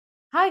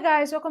Hi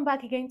guys, welcome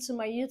back again to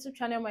my YouTube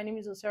channel. My name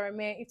is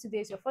Osarame. If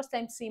today is your first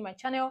time seeing my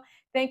channel,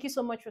 thank you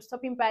so much for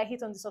stopping by.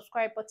 Hit on the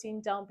subscribe button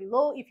down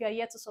below if you are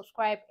yet to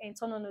subscribe, and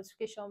turn on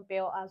notification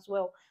bell as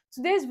well.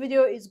 Today's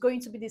video is going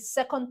to be the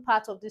second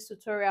part of this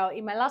tutorial.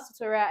 In my last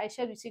tutorial, I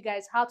shared with you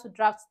guys how to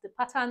draft the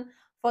pattern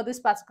for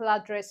this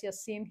particular dress you're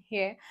seeing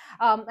here,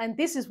 and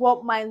this is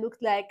what mine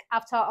looked like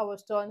after I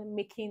was done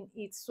making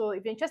it. So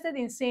if you're interested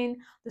in seeing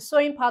the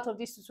sewing part of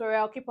this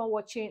tutorial, keep on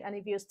watching. And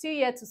if you're still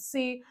yet to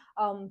see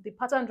the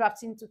pattern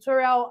drafting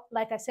tutorial,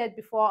 like I said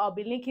before, I'll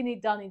be linking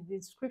it down in the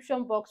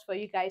description box for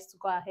you guys to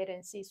go ahead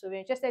and see. So if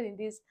you're interested in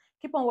this,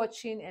 keep on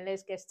watching and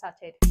let's get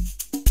started.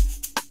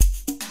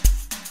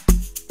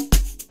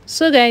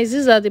 So guys,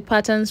 these are the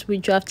patterns we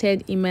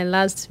drafted in my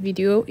last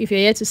video. If you're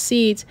yet to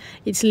see it,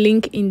 it's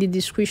linked in the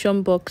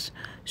description box.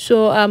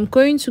 So I'm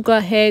going to go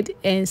ahead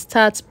and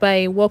start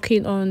by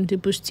working on the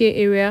bustier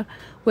area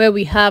where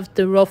we have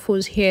the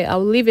ruffles here.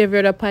 I'll leave every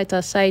other part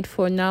aside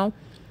for now,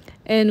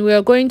 and we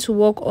are going to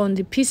work on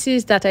the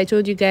pieces that I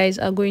told you guys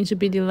are going to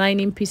be the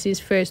lining pieces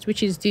first,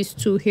 which is these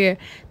two here,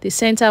 the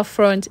center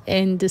front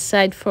and the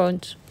side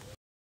front.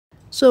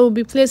 So we'll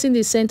be placing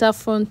the center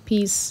front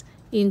piece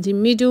in the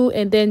middle,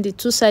 and then the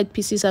two side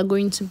pieces are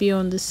going to be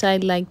on the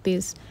side like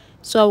this.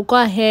 So I'll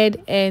go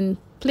ahead and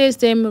place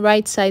them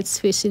right sides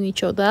facing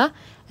each other,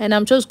 and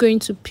I'm just going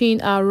to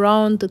pin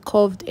around the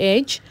curved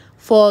edge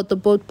for the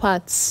both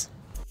parts.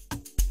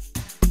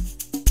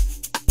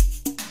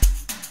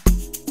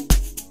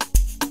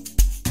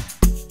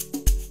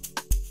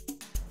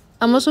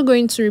 I'm also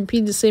going to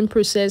repeat the same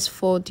process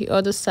for the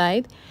other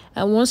side,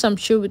 and once I'm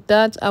sure with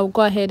that, I'll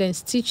go ahead and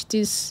stitch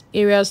these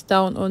areas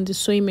down on the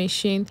sewing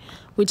machine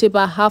with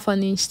about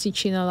 1/2 inch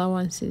stitching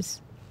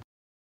allowances.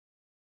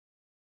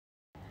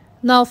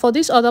 Now for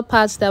these other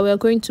parts that we're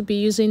going to be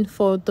using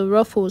for the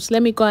ruffles,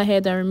 let me go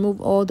ahead and remove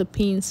all the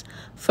pins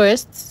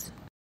first.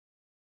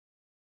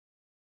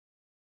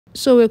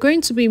 So we're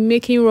going to be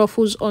making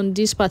ruffles on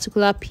this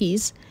particular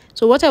piece.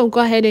 So what I will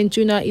go ahead and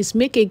do now is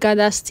make a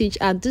gather stitch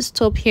at this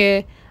top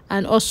here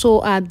and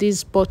also at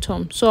this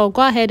bottom. So I'll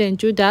go ahead and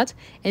do that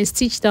and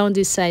stitch down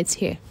these sides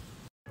here.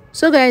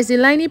 So guys, the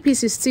lining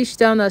piece is stitched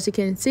down. As you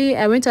can see,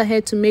 I went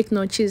ahead to make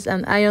notches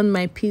and iron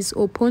my piece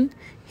open.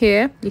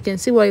 Here you can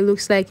see what it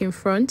looks like in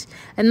front,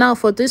 and now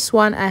for this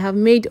one I have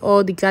made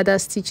all the gather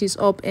stitches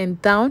up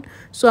and down.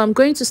 So I'm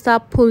going to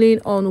start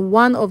pulling on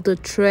one of the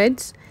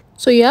threads.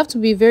 So you have to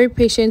be very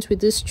patient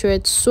with this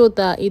thread so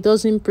that it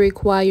doesn't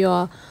break while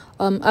you're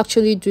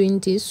actually doing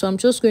this. So I'm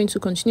just going to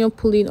continue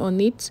pulling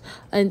on it,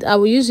 and I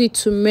will use it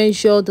to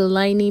measure the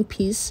lining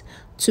piece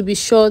to be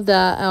sure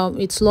that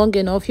it's long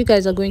enough. You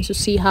guys are going to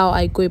see how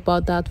I go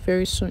about that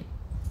very soon.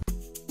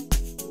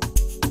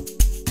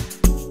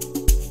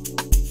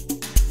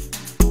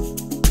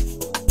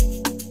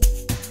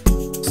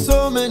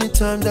 So many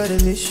times that I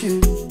miss you.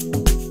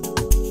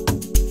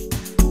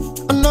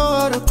 I know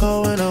how to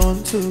call when I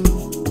want to.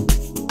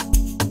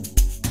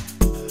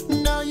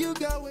 Now you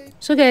got way.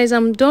 So guys,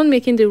 I'm done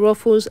making the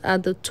ruffles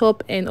at the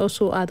top and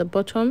also at the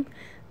bottom.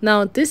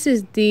 Now this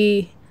is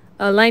the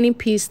lining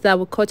piece that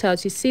we cut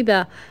out. You see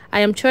that I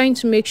am trying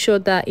to make sure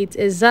that it's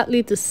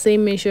exactly the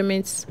same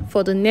measurements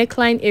for the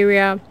neckline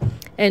area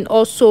and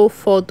also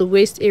for the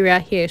waist area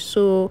here.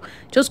 So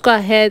just go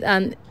ahead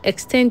and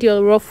extend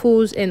your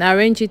ruffles and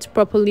arrange it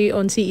properly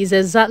until it's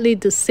exactly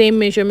the same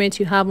measurement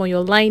you have on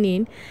your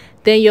lining.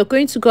 Then you're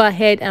going to go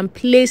ahead and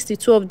place the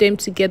two of them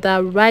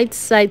together, right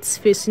sides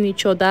facing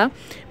each other.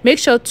 Make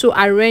sure to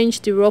arrange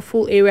the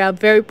ruffle area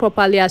very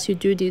properly as you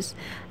do this.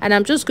 And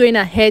I'm just going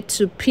ahead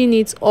to pin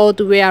it all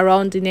the way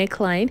around the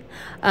neckline.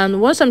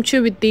 And once I'm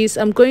through with this,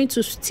 I'm going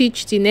to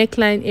stitch the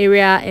neckline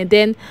area and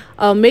then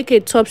I'll make a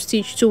top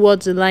stitch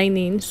towards the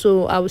lining.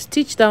 So I will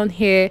stitch down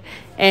here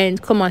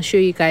and come and show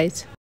you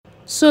guys.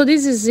 So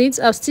this is it.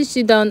 I've stitched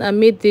it down and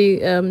made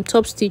the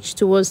top stitch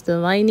towards the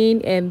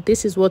lining, and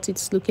this is what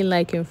it's looking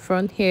like in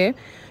front here.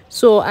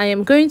 So I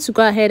am going to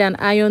go ahead and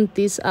iron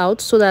this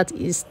out so that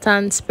it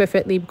stands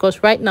perfectly,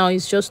 because right now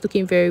it's just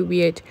looking very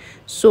weird.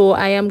 So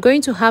I am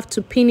going to have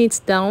to pin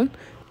it down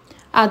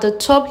at the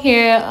top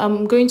here.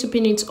 I'm going to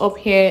pin it up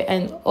here,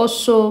 and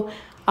also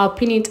I'll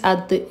pin it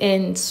at the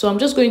end. So I'm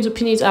just going to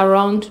pin it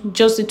around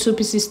just the two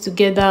pieces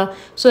together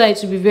so that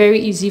it will be very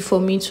easy for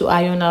me to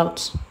iron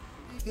out.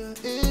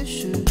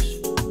 Issues.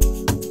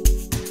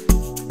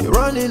 You're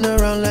running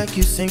around like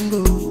you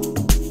single.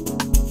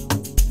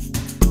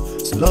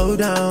 Slow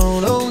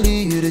down,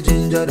 only you the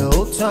ginger the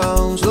whole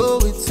town. Slow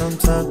it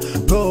sometime,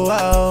 go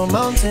out,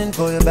 mountain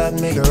for your back,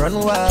 make it run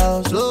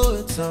wild. Slow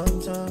it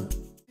sometime.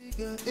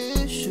 Bigger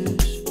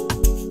issues.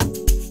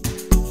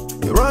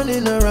 You're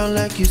running around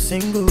like you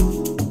single.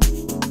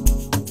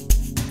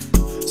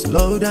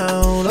 Slow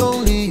down,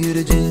 only you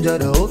the ginger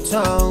the whole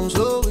town.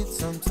 Slow it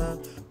sometime.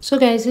 So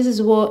guys, this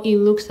is what it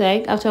looks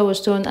like after I was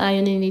done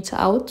ironing it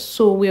out.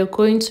 So we are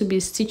going to be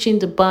stitching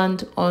the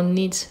band on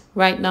it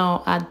right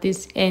now at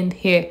this end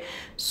here.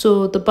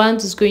 So the band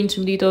is going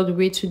to lead all the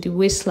way to the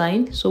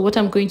waistline. So what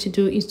I'm going to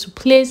do is to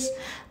place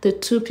the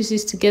two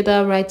pieces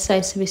together, right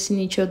sides facing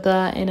each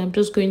other, and I'm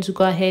just going to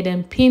go ahead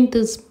and pin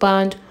this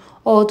band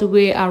all the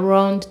way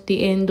around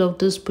the end of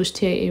this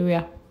bustier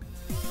area.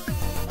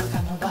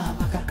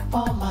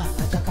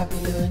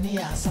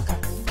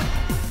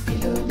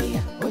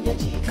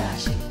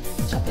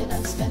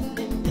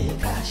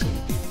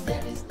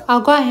 I'll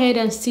go ahead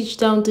and stitch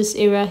down this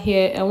area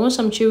here, and once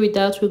I'm through with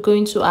that, we're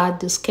going to add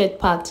the skirt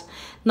part.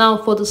 Now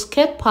for the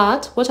skirt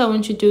part, what I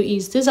want you to do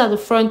is, these are the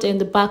front and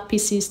the back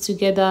pieces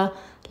together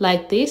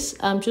like this.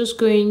 I'm just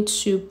going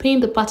to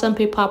pin the pattern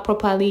paper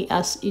properly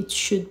as it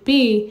should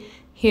be.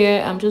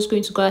 Here I'm just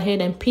going to go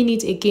ahead and pin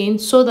it again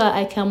so that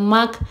I can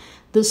mark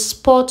the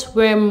spot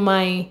where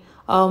my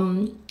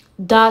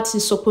dart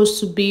is supposed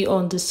to be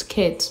on the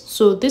skirt.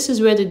 So this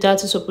is where the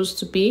dart is supposed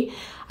to be.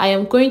 I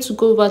am going to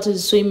go over to the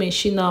sewing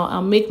machine now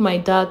and make my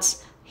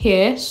darts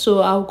here.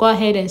 So I'll go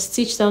ahead and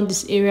stitch down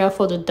this area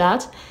for the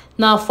dart.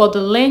 Now for the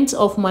length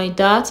of my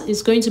dart,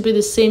 is going to be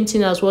the same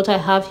thing as what I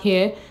have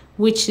here,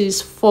 which is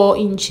 4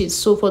 inches.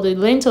 So for the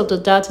length of the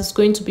dart, is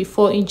going to be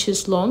 4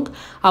 inches long.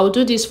 I will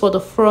do this for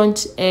the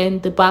front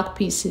and the back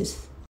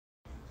pieces.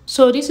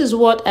 So this is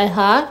what I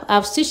have.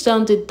 I've stitched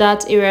down the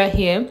dart area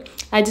here.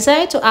 I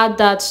decided to add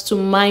that to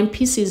my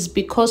pieces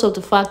because of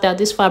the fact that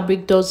this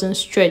fabric doesn't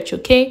stretch,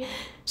 okay?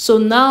 So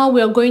now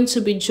we are going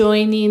to be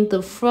joining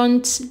the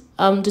front,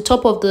 the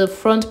top of the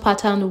front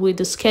pattern with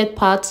the skirt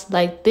part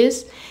like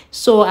this.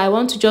 So I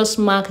want to just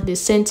mark the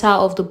center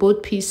of the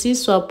both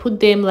pieces. So I'll put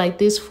them like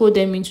this, fold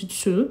them into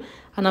 2,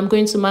 and I'm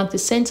going to mark the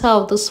center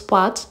of this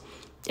part.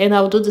 And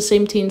I'll do the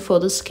same thing for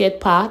the skirt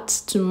part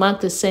to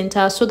mark the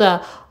center so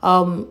that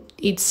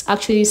it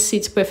actually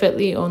sits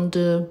perfectly on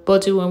the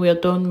body when we are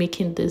done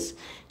making this.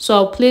 So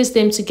I'll place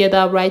them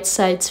together, right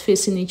sides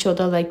facing each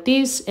other like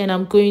this, and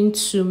I'm going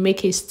to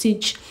make a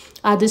stitch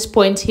at this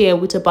point here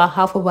with about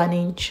 1/2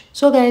 inch.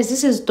 So guys,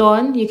 this is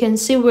done. You can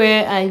see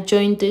where I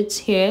joined it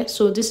here.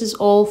 So this is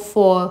all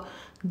for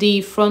the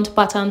front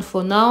pattern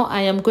for now.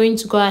 I am going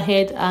to go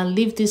ahead and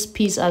leave this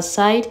piece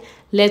aside.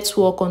 Let's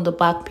work on the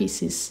back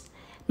pieces.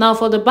 Now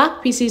for the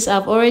back pieces,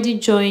 I've already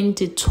joined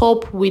the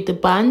top with the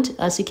band,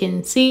 as you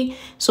can see.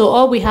 So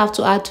all we have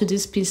to add to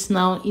this piece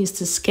now is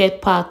the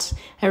skirt part.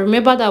 And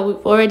remember that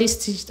we've already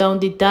stitched down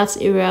the dart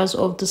areas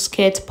of the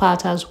skirt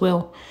part as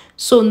well.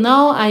 So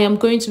now I am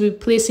going to be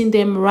placing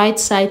them right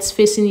sides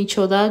facing each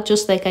other,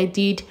 just like I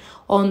did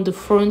on the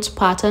front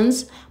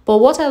patterns. But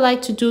what I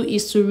like to do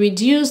is to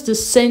reduce the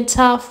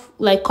center,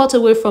 like cut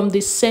away from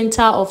the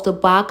center of the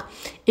back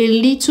a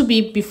little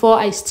bit before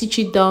I stitch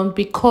it down,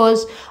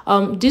 because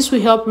this will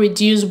help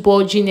reduce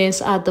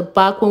bulginess at the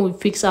back when we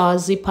fix our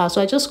zipper.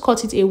 So I just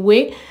cut it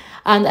away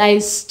and I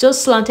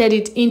just slanted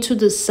it into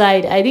the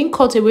side. I didn't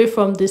cut away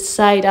from the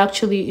side,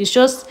 actually. It's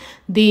just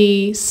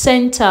the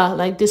center,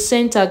 like the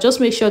center. Just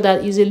make sure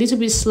that it's a little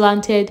bit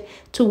slanted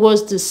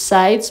towards the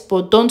sides,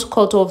 but don't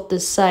cut off the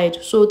side.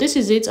 So this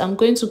is it. I'm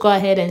going to go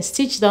ahead and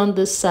stitch down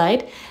this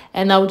side,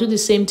 and I'll do the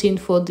same thing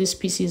for these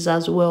pieces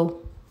as well.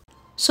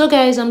 So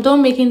guys, I'm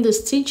done making the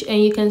stitch,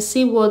 and you can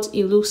see what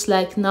it looks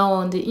like now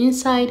on the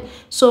inside.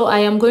 So I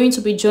am going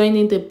to be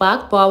joining the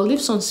back, but I'll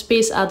leave some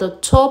space at the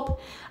top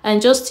and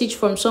just stitch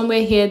from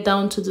somewhere here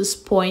down to this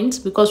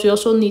point, because we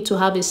also need to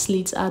have a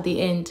slit at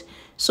the end.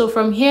 So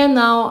from here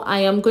now, I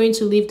am going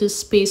to leave this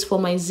space for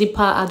my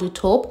zipper at the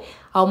top.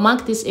 I'll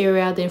mark this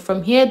area, then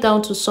from here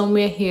down to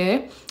somewhere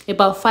here,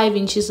 about 5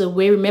 inches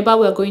away. Remember,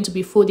 we are going to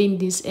be folding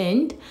this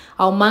end.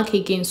 I'll mark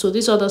again. So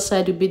this other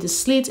side will be the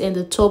slit and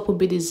the top will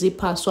be the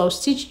zipper. So I'll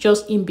stitch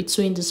just in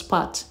between this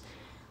part.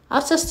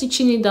 After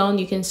stitching it down,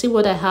 you can see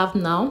what I have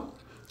now.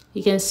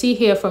 You can see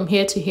here from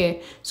here to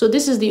here. So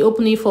this is the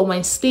opening for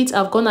my slit.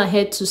 I've gone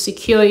ahead to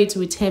secure it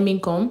with hemming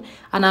gum,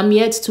 and I'm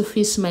yet to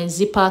fix my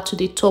zipper to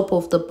the top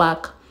of the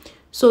back.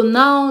 So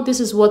now this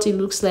is what it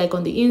looks like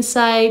on the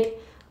inside.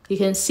 You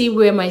can see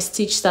where my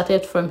stitch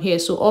started from here.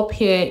 So up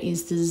here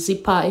is the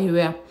zipper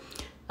area.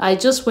 I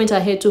just went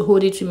ahead to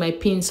hold it with my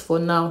pins for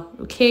now,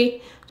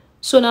 okay?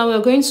 So now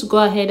we're going to go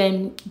ahead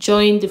and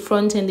join the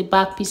front and the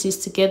back pieces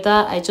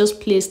together. I just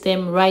placed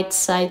them right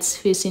sides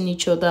facing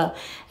each other.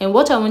 And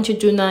what I want you to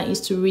do now is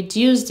to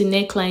reduce the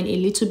neckline a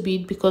little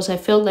bit, because I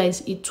felt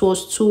like it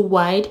was too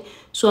wide.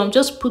 So I'm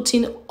just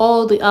putting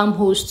all the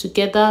armholes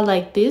together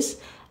like this.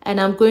 And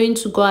I'm going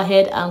to go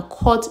ahead and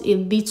cut a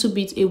little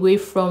bit away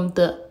from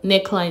the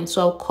neckline.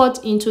 So I'll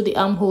cut into the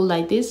armhole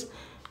like this.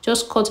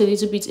 Just cut a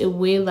little bit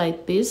away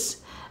like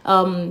this.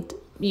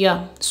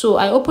 Yeah, so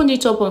I opened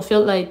it up and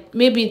felt like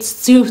maybe it's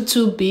still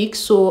too big,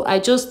 so I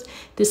just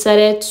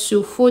decided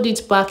to fold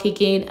it back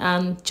again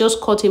and just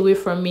cut away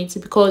from it,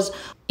 because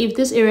if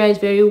this area is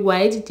very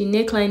wide, the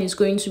neckline is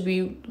going to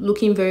be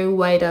looking very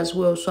wide as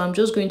well. So I'm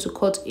just going to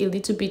cut a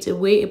little bit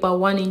away,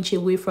 about 1 inch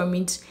away from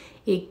it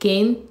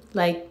again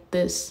like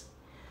this.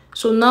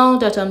 So now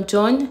that I'm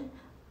done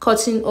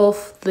cutting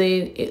off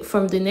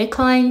from the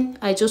neckline,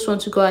 I just want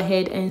to go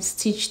ahead and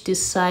stitch the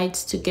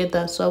sides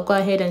together. So I'll go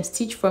ahead and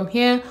stitch from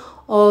here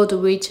all the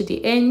way to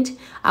the end.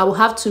 I will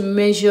have to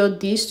measure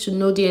this to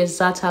know the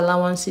exact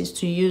allowances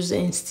to use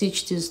and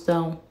stitch this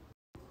down.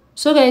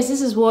 So guys,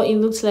 this is what it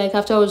looks like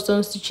after I was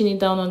done stitching it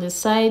down on the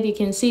side. You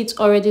can see it's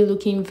already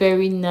looking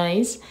very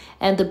nice,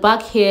 and the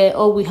back here,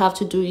 all we have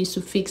to do is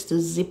to fix the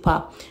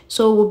zipper.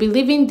 So we'll be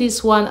leaving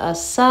this one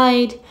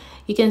aside.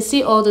 You can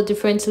see all the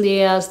different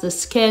layers, the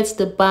skirt,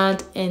 the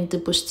band, and the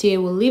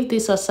bustier. We'll leave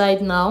this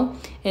aside now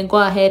and go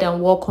ahead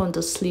and work on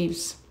the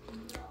sleeves.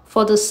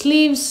 For the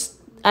sleeves,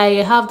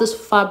 I have this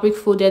fabric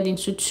folded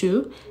into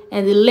two,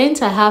 and the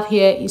length I have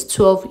here is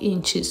 12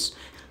 inches.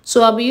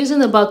 So I'll be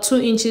using about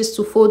 2 inches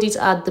to fold it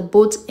at the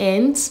both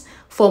ends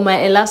for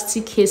my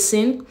elastic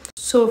casing.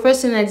 So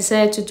first thing I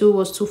decided to do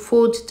was to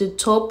fold the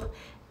top,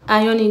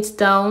 iron it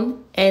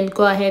down, and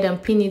go ahead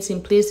and pin it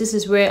in place. This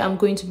is where I'm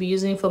going to be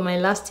using for my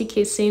elastic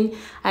casing.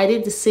 I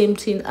did the same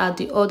thing at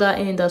the other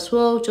end as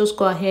well. Just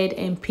go ahead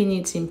and pin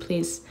it in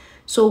place.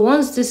 So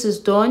once this is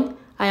done,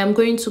 I am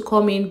going to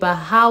come in by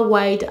how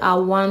wide I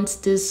want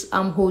this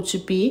armhole to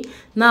be.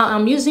 Now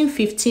I'm using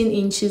 15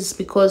 inches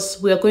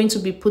because we are going to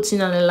be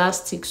putting an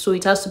elastic, so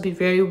it has to be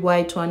very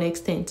wide to an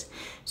extent.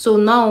 So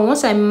now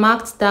once I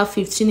marked that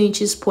 15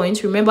 inches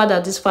point, remember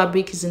that this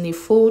fabric is in a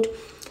fold.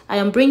 I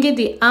am bringing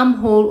the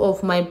armhole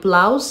of my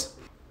blouse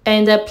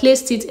and I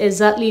placed it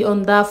exactly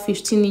on that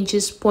 15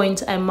 inches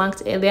point I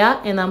marked earlier,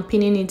 and I'm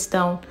pinning it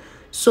down.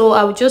 So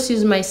I will just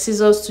use my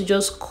scissors to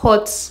just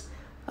cut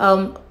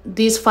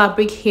this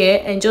fabric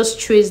here and just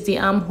trace the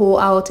armhole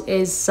out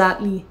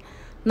exactly.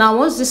 Now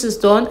once this is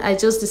done, I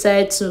just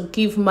decided to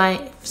give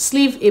my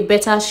sleeve a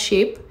better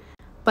shape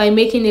by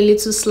making a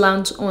little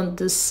slant on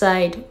the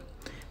side.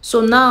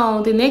 So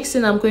now the next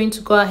thing I'm going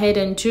to go ahead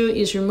and do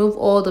is remove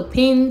all the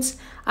pins,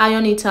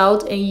 iron it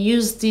out, and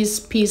use this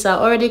piece I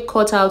already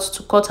cut out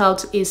to cut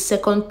out a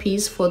second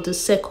piece for the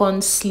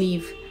second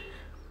sleeve.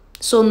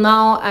 So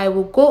now I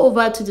will go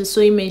over to the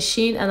sewing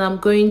machine and I'm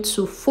going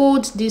to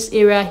fold this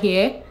area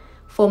here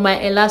for my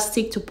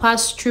elastic to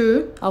pass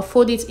through. I'll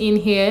fold it in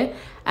here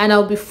and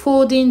I'll be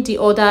folding the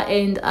other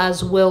end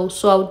as well.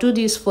 So I'll do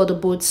this for the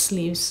both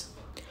sleeves.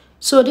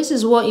 So this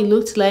is what it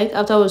looked like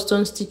after I was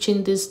done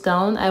stitching this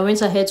down. I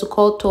went ahead to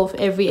cut off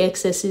every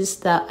excesses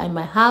that I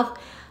might have.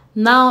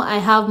 Now I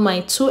have my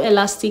two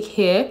elastic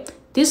here.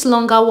 This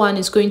longer one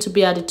is going to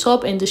be at the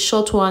top and the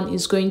short one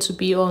is going to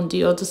be on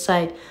the other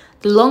side.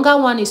 The longer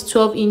one is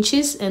 12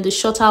 inches and the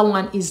shorter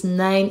one is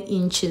 9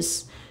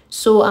 inches.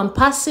 So I'm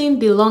passing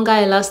the longer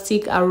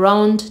elastic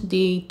around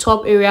the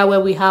top area where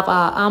we have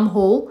our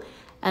armhole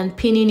and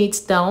pinning it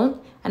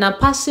down. And I'm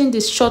passing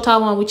this shorter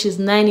one, which is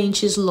 9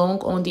 inches long,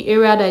 on the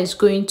area that is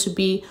going to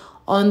be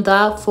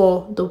under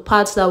for the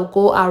parts that will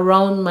go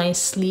around my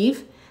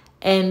sleeve,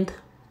 and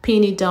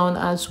pin it down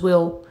as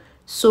well.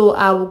 So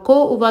I will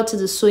go over to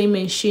the sewing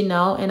machine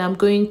now and I'm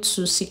going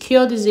to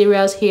secure these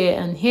areas here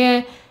and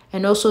here,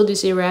 and also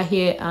this area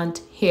here and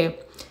here.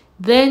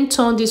 Then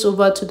turn this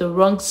over to the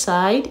wrong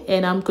side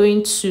and I'm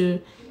going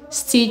to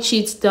stitch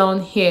it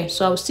down here.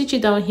 So I'll stitch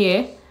it down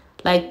here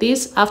like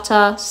this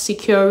after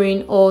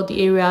securing all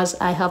the areas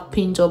I have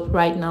pinned up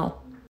right now.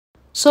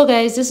 So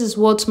guys, this is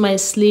what my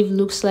sleeve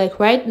looks like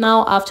right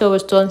now after I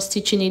was done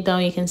stitching it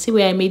down. You can see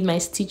where I made my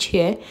stitch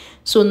here.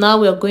 So now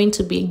we are going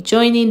to be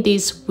joining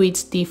this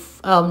with the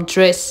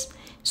dress.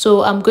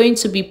 So I'm going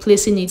to be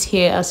placing it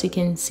here, as you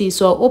can see.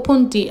 So I'll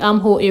open the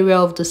armhole area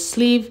of the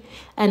sleeve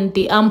and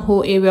the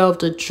armhole area of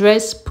the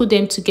dress, put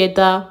them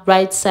together,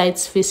 right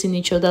sides facing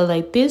each other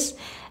like this,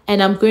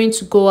 and I'm going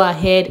to go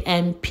ahead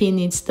and pin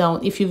it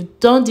down. If you've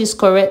done this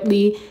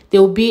correctly, they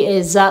will be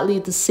exactly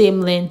the same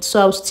length.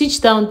 So I'll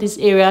stitch down this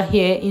area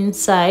here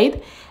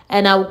inside,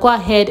 and I'll go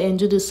ahead and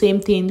do the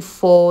same thing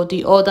for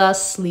the other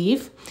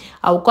sleeve.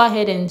 I'll go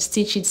ahead and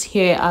stitch it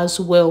here as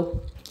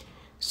well.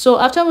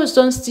 So after I was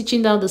done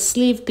stitching down the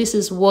sleeve, this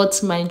is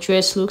what my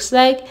dress looks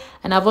like.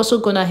 And I've also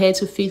gone ahead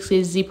to fix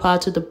a zipper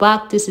to the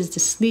back. This is the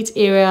slit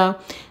area.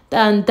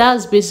 And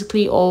that's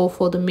basically all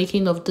for the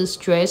making of this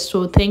dress.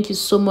 So thank you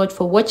so much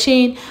for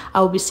watching.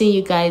 I will be seeing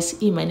you guys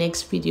in my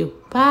next video.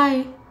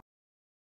 Bye.